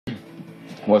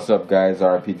What's up, guys?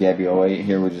 RP Gabby08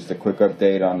 here with just a quick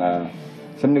update on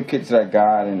some new kits that I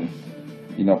got and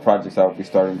projects I will be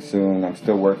starting soon. I'm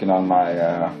still working on my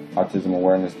autism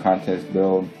awareness contest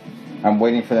build. I'm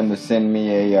waiting for them to send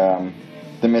me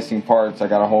the missing parts. I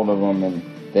got a hold of them and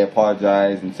they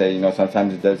apologize and say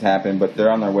sometimes it does happen, but they're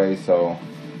on their way, so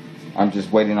I'm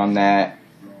just waiting on that.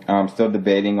 I'm still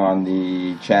debating on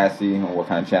the chassis or what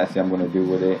kind of chassis I'm going to do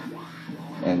with it,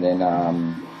 and then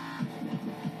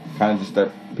kind of just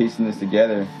start piecing this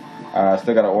together. I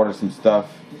still got to order some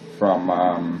stuff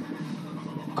from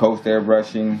Coast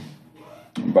Airbrushing,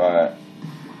 but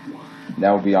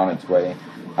that will be on its way.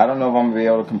 I don't know if I'm going to be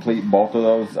able to complete both of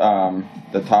those,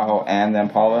 the Tahoe and the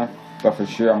Impala, but for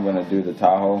sure I'm going to do the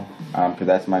Tahoe because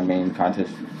that's my main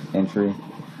contest entry.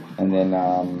 And then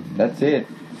that's it.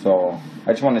 So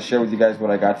I just want to share with you guys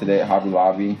what I got today at Hobby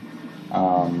Lobby.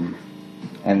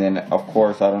 And then, of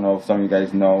course, I don't know if some of you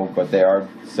guys know, but they are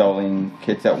selling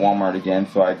kits at Walmart again.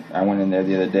 So I went in there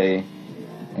the other day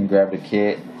and grabbed a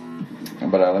kit.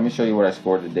 But let me show you what I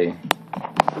scored today.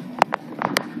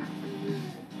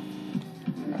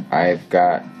 I've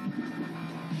got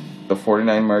the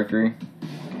 49 Mercury.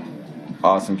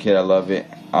 Awesome kit, I love it.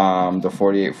 The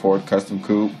 48 Ford Custom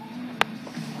Coupe.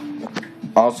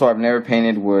 Also, I've never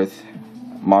painted with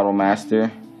Model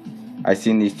Master. I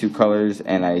seen these two colors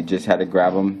and I just had to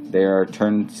grab them. They are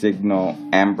Turn Signal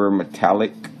Amber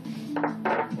Metallic.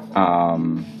 So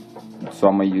I'm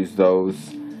gonna use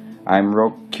those. I'm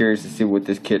real curious to see what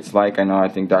this kit's like. I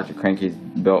think Dr. Cranky's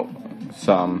built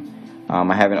some.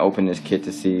 I haven't opened this kit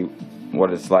to see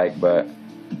what it's like, but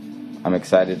I'm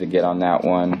excited to get on that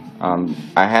one.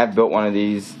 I have built one of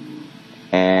these,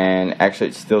 and actually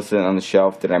it's still sitting on the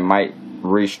shelf that I might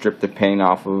re-strip the paint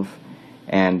off of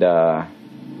and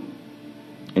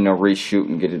reshoot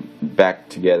and get it back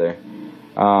together.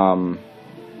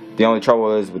 The only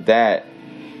trouble is with that,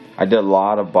 I did a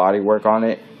lot of body work on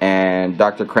it, and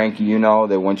Dr. Cranky, you know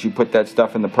that once you put that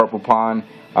stuff in the purple pond,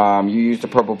 you use the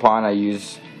purple pond, I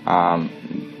use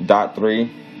dot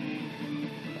 3.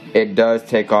 It does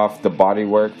take off the body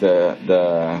work,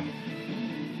 the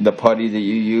putty that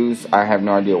you use. I have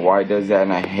no idea why it does that,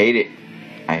 and I hate it.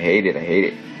 I hate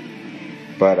it.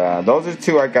 But those are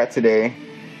two I got today,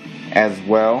 as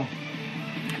well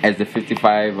as the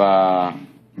 55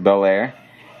 Bel Air.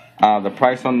 The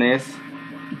price on this,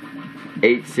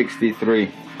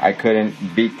 $863. I couldn't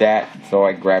beat that, so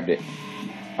I grabbed it.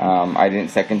 I didn't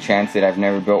second chance it. I've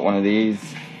never built one of these,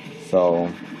 so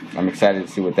I'm excited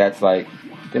to see what that's like.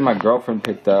 Then my girlfriend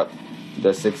picked up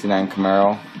the 69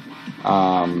 Camaro.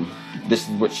 This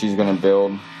is what she's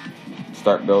gonna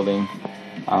start building.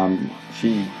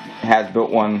 She has built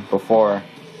one before.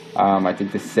 I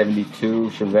think the 72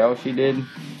 Chevelle she did.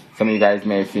 Some of you guys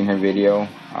may have seen her video.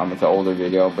 It's an older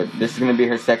video, but this is going to be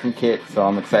her second kit, so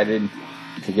I'm excited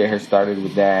to get her started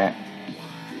with that.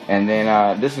 And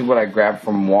then this is what I grabbed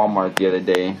from Walmart the other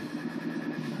day.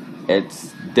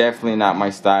 It's definitely not my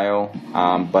style,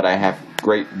 but I have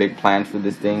great big plans for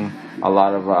this thing. A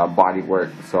lot of body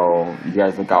work, so you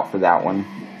guys look out for that one.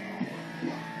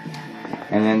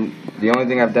 And then the only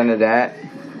thing I've done to that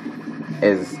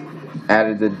is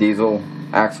added the diesel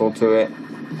axle to it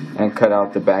and cut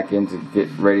out the back end to get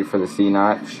ready for the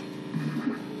C-notch.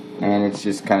 And it's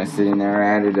just kind of sitting there.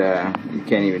 I added you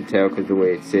can't even tell because the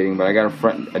way it's sitting, but I got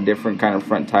a different kind of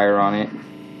front tire on it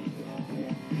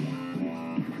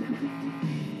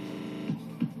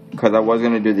because I was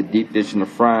gonna do the deep dish in the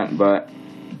front, but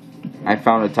I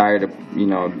found a tire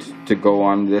to go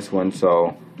on this one,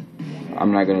 so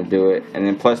I'm not gonna do it. And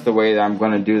then plus the way that I'm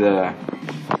gonna do the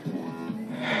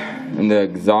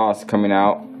exhaust coming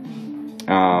out,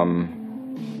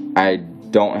 I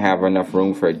don't have enough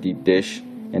room for a deep dish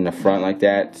in the front like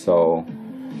that, so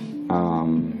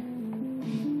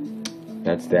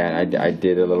that's that. I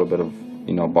did a little bit of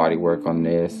body work on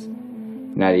this,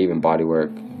 not even body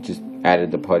work, just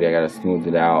added the putty. I gotta smooth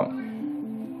it out,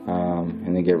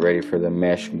 and then get ready for the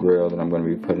mesh grill that I'm going to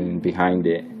be putting behind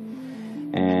it.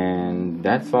 And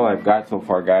that's all I've got so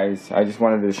far, guys. I just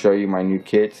wanted to show you my new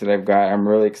kits that I've got. I'm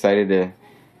really excited to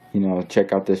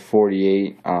check out this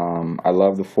 48. I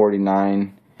love the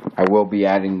 49. I will be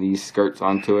adding these skirts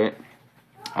onto it.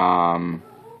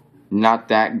 Not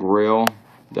that grill,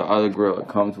 the other grill it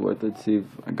comes with. Let's see if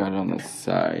I got it on the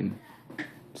side.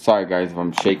 Sorry guys if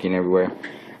I'm shaking everywhere.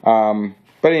 But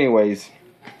anyways,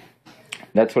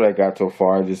 that's what I got so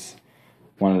far. I just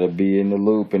wanted to be in the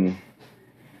loop and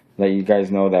let you guys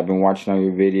know that I've been watching all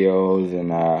your videos,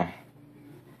 and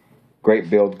great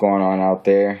build going on out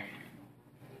there.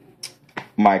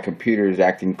 My computer is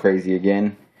acting crazy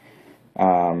again,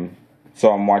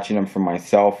 so I'm watching them from my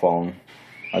cell phone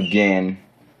again.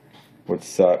 which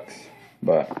sucks.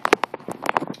 But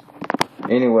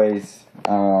anyways,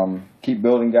 keep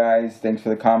building, guys. Thanks for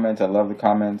the comments. I love the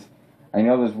comments. I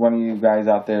know there's one of you guys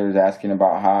out there who's asking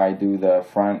about how I do the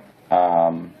front,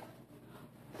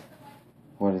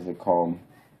 what is it called?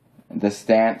 The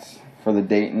stance for the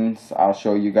Daytons. I'll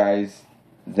show you guys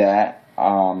that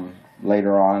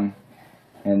later on.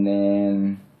 And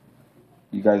then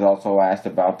you guys also asked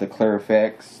about the clear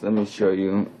effects. Let me show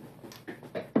you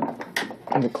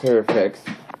the clear effects.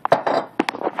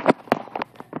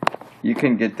 You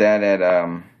can get that at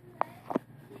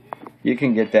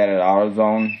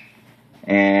AutoZone.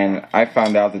 And I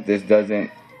found out that this doesn't,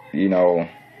 you know,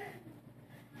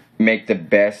 make the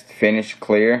best finish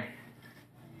clear,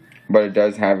 but it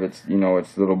does have its, you know,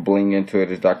 its little bling into it,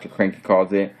 as Dr. Cranky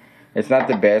calls it. It's not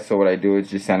the best, so what I do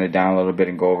is just sand it down a little bit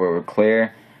and go over it with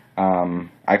clear.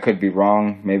 I could be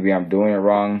wrong, maybe I'm doing it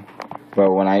wrong,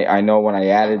 but when I know when I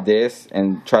added this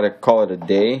and try to call it a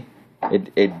day,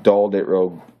 it dulled it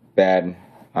real bad.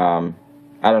 I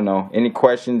don't know. Any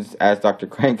questions? Ask Dr.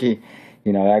 Cranky.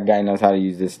 You know, that guy knows how to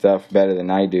use this stuff better than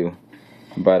I do.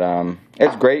 But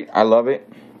it's great. I love it.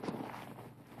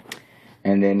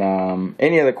 And then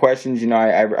any other questions, you know,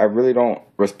 I really don't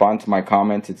respond to my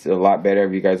comments. It's a lot better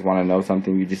if you guys want to know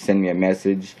something, you just send me a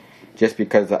message. Just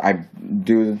because I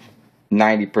do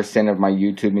 90% of my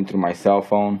YouTubing through my cell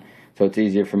phone, so it's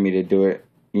easier for me to do it,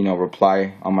 you know,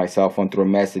 reply on my cell phone through a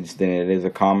message than it is a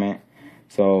comment.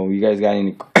 So you guys got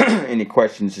any any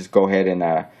questions, just go ahead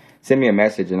and send me a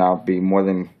message, and I'll be more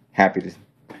than happy to,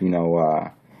 you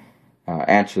know,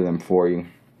 answer them for you.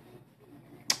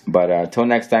 But till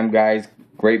next time, guys,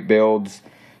 great builds.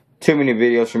 Too many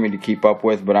videos for me to keep up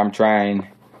with, but I'm trying.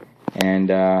 And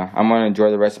I'm going to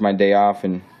enjoy the rest of my day off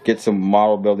and get some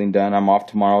model building done. I'm off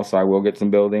tomorrow, so I will get some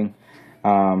building.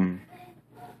 And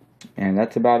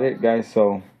that's about it, guys.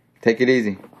 So take it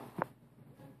easy.